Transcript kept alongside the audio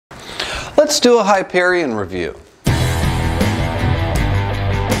Let's do a Hyperion review.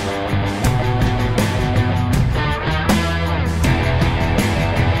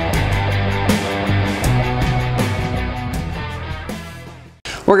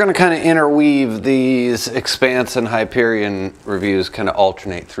 We're going to kind of interweave these Expanse and Hyperion reviews, kind of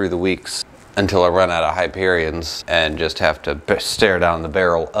alternate through the weeks until I run out of Hyperions and just have to stare down the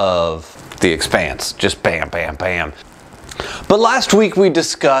barrel of the Expanse. Just bam, bam, bam. But last week we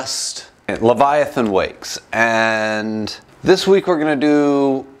discussed Leviathan Wakes, and this week we're going to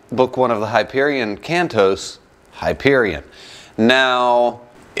do book one of the Hyperion cantos, Hyperion. Now,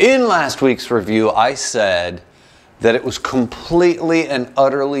 in last week's review I said that it was completely and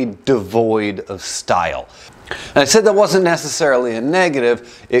utterly devoid of style. And I said that wasn't necessarily a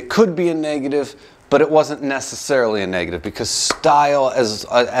negative. It could be a negative, but it wasn't necessarily a negative, because style,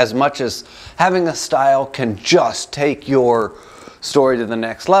 as much as having a style can just take your story to the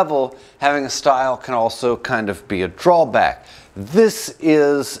next level, having a style can also kind of be a drawback. This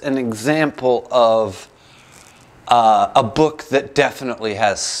is an example of a book that definitely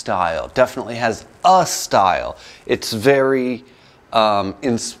has style, definitely has a style. It's very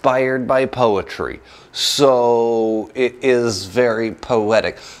inspired by poetry, so it is very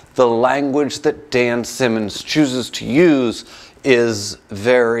poetic. The language that Dan Simmons chooses to use is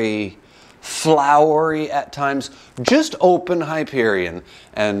very flowery at times. Just open Hyperion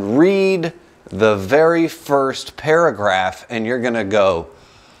and read the very first paragraph and you're gonna go,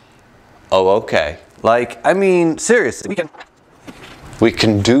 oh, okay. Like, I mean, seriously, we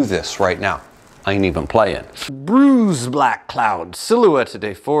can do this right now. I ain't even playing. Bruised black clouds silhouetted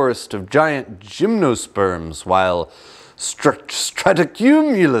a forest of giant gymnosperms, while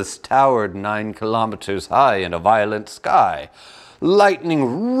stratocumulus towered 9 kilometers high in a violet sky.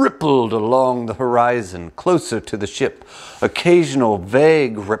 Lightning rippled along the horizon, closer to the ship. Occasional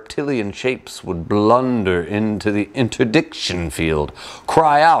vague reptilian shapes would blunder into the interdiction field,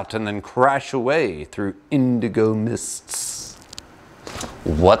 cry out, and then crash away through indigo mists.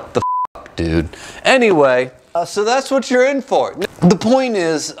 What the fuck, dude? Anyway, so that's what you're in for. The point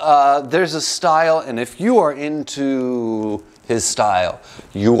is, there's a style, and if you are into his style,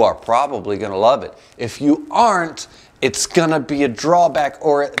 you are probably going to love it. If you aren't, it's gonna be a drawback,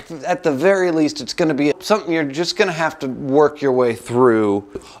 or at the very least, it's gonna be something you're just gonna have to work your way through.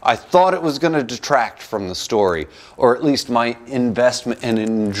 I thought it was gonna detract from the story, or at least my investment and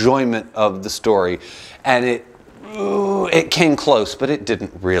enjoyment of the story, and it came close, but it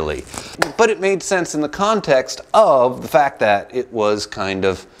didn't really. But it made sense in the context of the fact that it was kind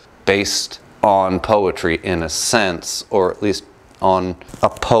of based on poetry in a sense, or at least on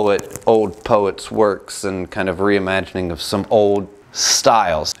old poet's works, and kind of reimagining of some old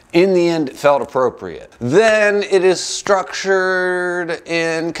styles. In the end, it felt appropriate. Then it is structured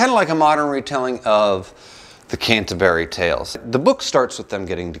in kind of like a modern retelling of the Canterbury Tales. The book starts with them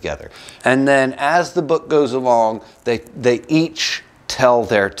getting together, and then as the book goes along, they each tell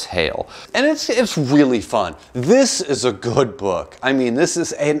their tale. And it's really fun. This is a good book. I mean, this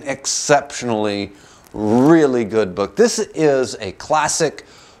is an exceptionally really good book. This is a classic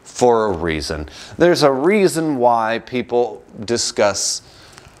for a reason. There's a reason why people discuss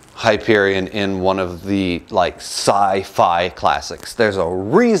Hyperion in one of the like sci-fi classics. There's a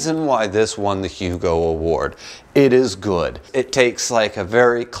reason why this won the Hugo Award. It is good. It takes like a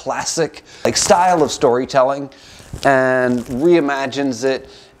very classic style of storytelling and reimagines it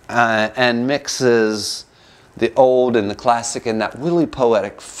and mixes the old and the classic and that really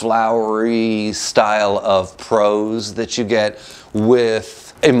poetic, flowery style of prose that you get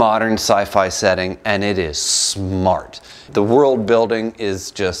with a modern sci-fi setting, and it is smart. The world building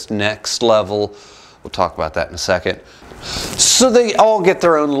is just next level. We'll talk about that in a second. So they all get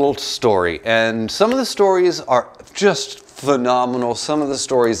their own little story, and some of the stories are just phenomenal. Some of the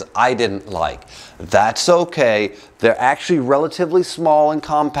stories I didn't like. That's okay. They're actually relatively small and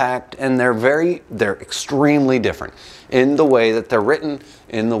compact, and they're extremely different in the way that they're written,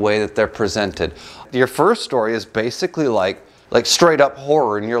 in the way that they're presented. Your first story is basically like straight up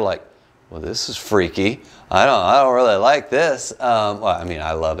horror, and you're like, well, this is freaky. I don't really like this. Well, I mean,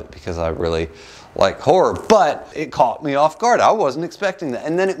 I love it because I really like horror, but it caught me off guard. I wasn't expecting that.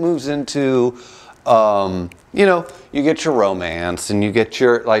 And then it moves into you know, you get your romance, and you get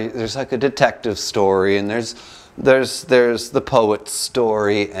your there's like a detective story, and there's the poet's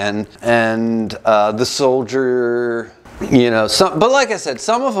story, and the soldier, you know. But like I said,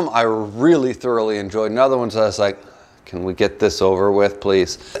 some of them I really thoroughly enjoyed, and other ones I was like, can we get this over with,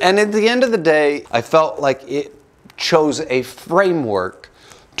 please? And at the end of the day, I felt like it chose a framework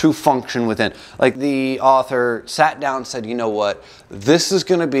to function within. Like the author sat down and said, you know what, this is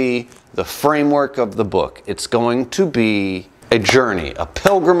going to be the framework of the book. It's going to be a journey, a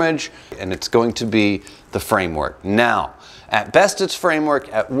pilgrimage, and it's going to be the framework. Now, at best it's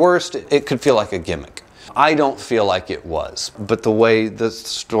framework, at worst it could feel like a gimmick. I don't feel like it was, but the way the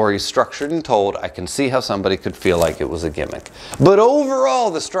story's structured and told, I can see how somebody could feel like it was a gimmick. But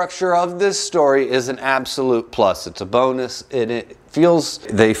overall, the structure of this story is an absolute plus. It's a bonus, and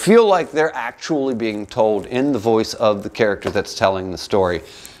they feel like they're actually being told in the voice of the character that's telling the story,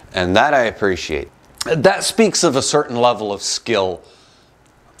 and that I appreciate. That speaks of a certain level of skill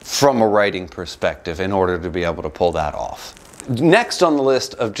from a writing perspective in order to be able to pull that off. Next on the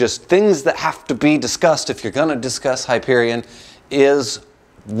list of just things that have to be discussed if you're going to discuss Hyperion is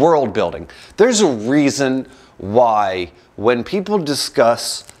world building. There's a reason why when people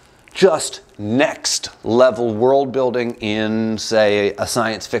discuss just next level world building in, say, a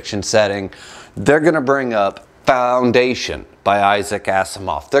science fiction setting, they're going to bring up Foundation by Isaac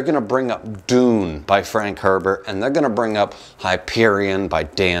Asimov. They're going to bring up Dune by Frank Herbert, and they're going to bring up Hyperion by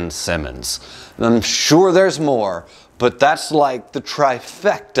Dan Simmons. I'm sure there's more, but that's like the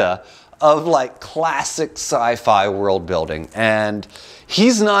trifecta of like classic sci-fi world building. And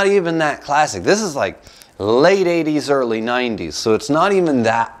he's not even that classic. This is like late 80s, early 90s, so it's not even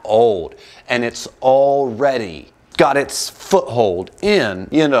that old. And it's already got its foothold in,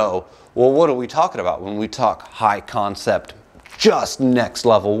 you know, well, what are we talking about when we talk high concept, just next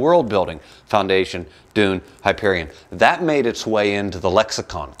level world building? Foundation, Dune, Hyperion. That made its way into the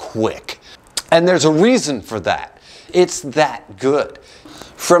lexicon quick. And there's a reason for that. It's that good.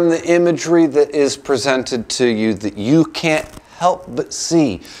 From the imagery that is presented to you that you can't help but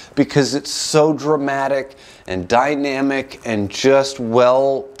see because it's so dramatic and dynamic and just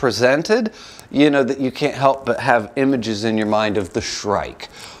well presented, you know, that you can't help but have images in your mind of the Shrike,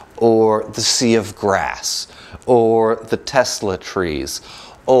 or the Sea of Grass, or the Tesla trees,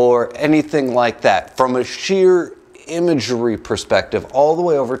 or anything like that, from a sheer imagery perspective all the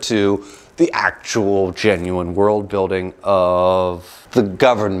way over to the actual genuine world building of the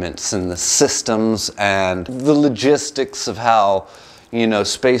governments and the systems and the logistics of how, you know,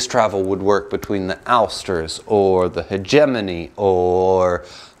 space travel would work between the ousters or the hegemony or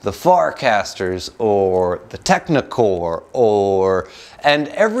the Farcasters or the Technicore and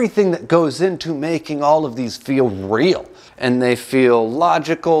everything that goes into making all of these feel real. And they feel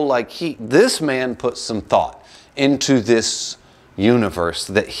logical, like this man put some thought into this universe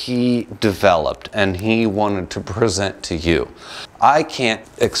that he developed and he wanted to present to you. I can't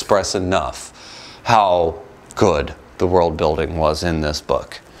express enough how good the world building was in this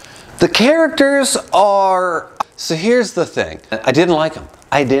book. The characters are... So here's the thing. I didn't like them.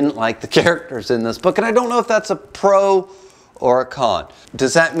 I didn't like the characters in this book, and I don't know if that's a pro or a con.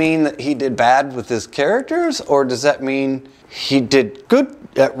 Does that mean that he did bad with his characters, or does that mean he did good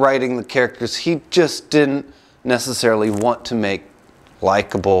at writing the characters? He just didn't necessarily want to make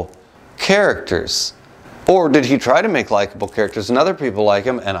likable characters. Or did he try to make likable characters and other people like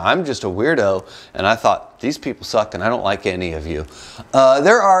him, and I'm just a weirdo, and I thought, these people suck and I don't like any of you.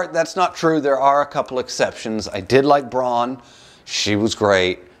 That's not true. There are a couple exceptions. I did like Braun. She was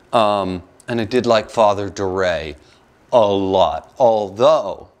great. And I did like Father Duray a lot.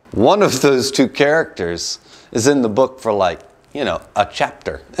 Although, one of those two characters is in the book for like, you know, a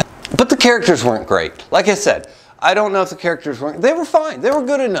chapter. But the characters weren't great. Like I said, I don't know if the characters weren't, they were fine. They were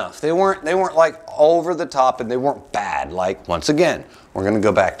good enough. They weren't like over the top, and they weren't bad. Like, once again, we're going to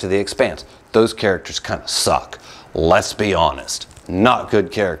go back to The Expanse. Those characters kind of suck. Let's be honest. Not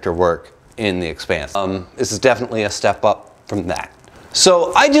good character work in The Expanse. This is definitely a step up from that.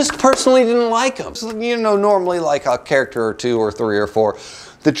 So I just personally didn't like them. So, you know, normally like a character or two or three or four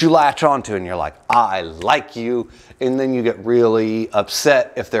that you latch onto and you're like, I like you. And then you get really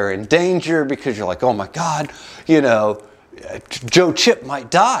upset if they're in danger because you're like, oh my God, you know, Joe Chip might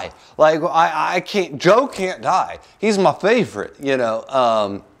die. Like, Joe can't die. He's my favorite, you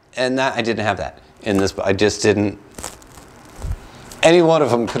know. And that, I didn't have that in this, I just didn't. Any one of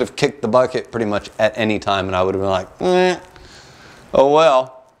them could have kicked the bucket pretty much at any time and I would have been like, oh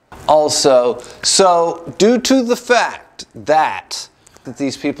well. Also, so due to the fact that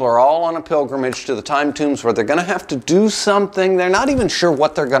these people are all on a pilgrimage to the time tombs where they're going to have to do something. They're not even sure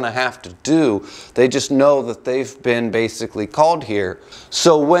what they're going to have to do. They just know that they've been basically called here.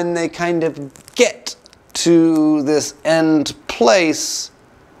 So when they kind of get to this end place,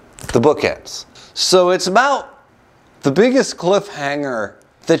 the book ends. So it's about the biggest cliffhanger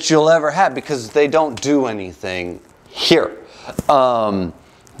that you'll ever have because they don't do anything here. Because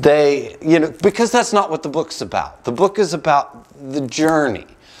that's not what the book's about. The book is about the journey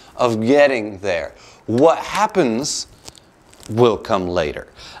of getting there. What happens will come later.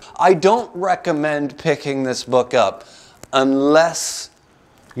 I don't recommend picking this book up unless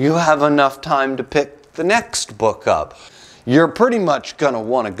you have enough time to pick the next book up. You're pretty much going to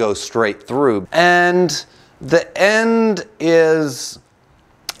want to go straight through. And the end is,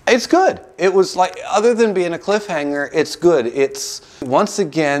 it's good. It was like, other than being a cliffhanger, it's good. It's, once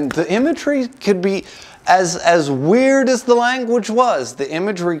again, the imagery could be, as weird as the language was, the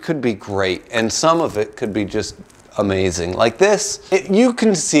imagery could be great, and some of it could be just amazing. Like this, you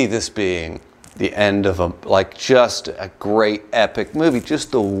can see this being the end of just a great epic movie.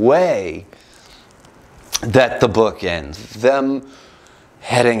 Just the way that the book ends, them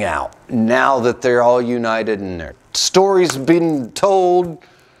heading out, now that they're all united and their stories being told,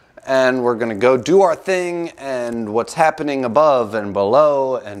 and we're gonna go do our thing, and what's happening above and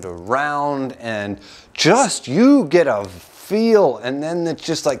below and around, and just, you get a feel, and then it's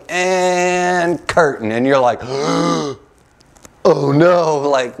just like, and curtain, and you're like, oh no,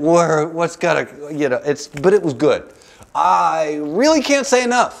 like, what's gotta, you know, but it was good. I really can't say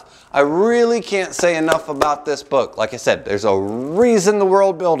enough. I really can't say enough about this book. Like I said, there's a reason the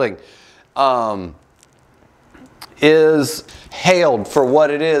world building is hailed for what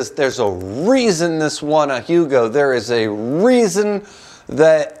it is. There's a reason this won a Hugo. There is a reason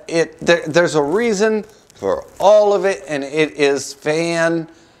that there's a reason for all of it, and it is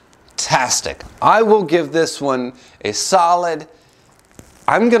fantastic. I will give this one a solid,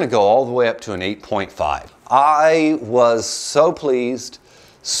 I'm gonna go all the way up to an 8.5. I was so pleased,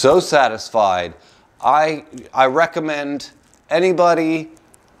 so satisfied. I recommend anybody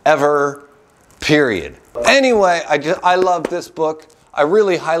ever, period. Anyway, I love this book. I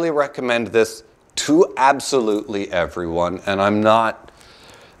really highly recommend this to absolutely everyone, and I'm not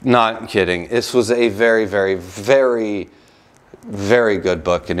kidding. This was a very, very, very, very good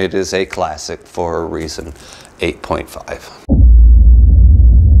book, and it is a classic for a reason. 8.5.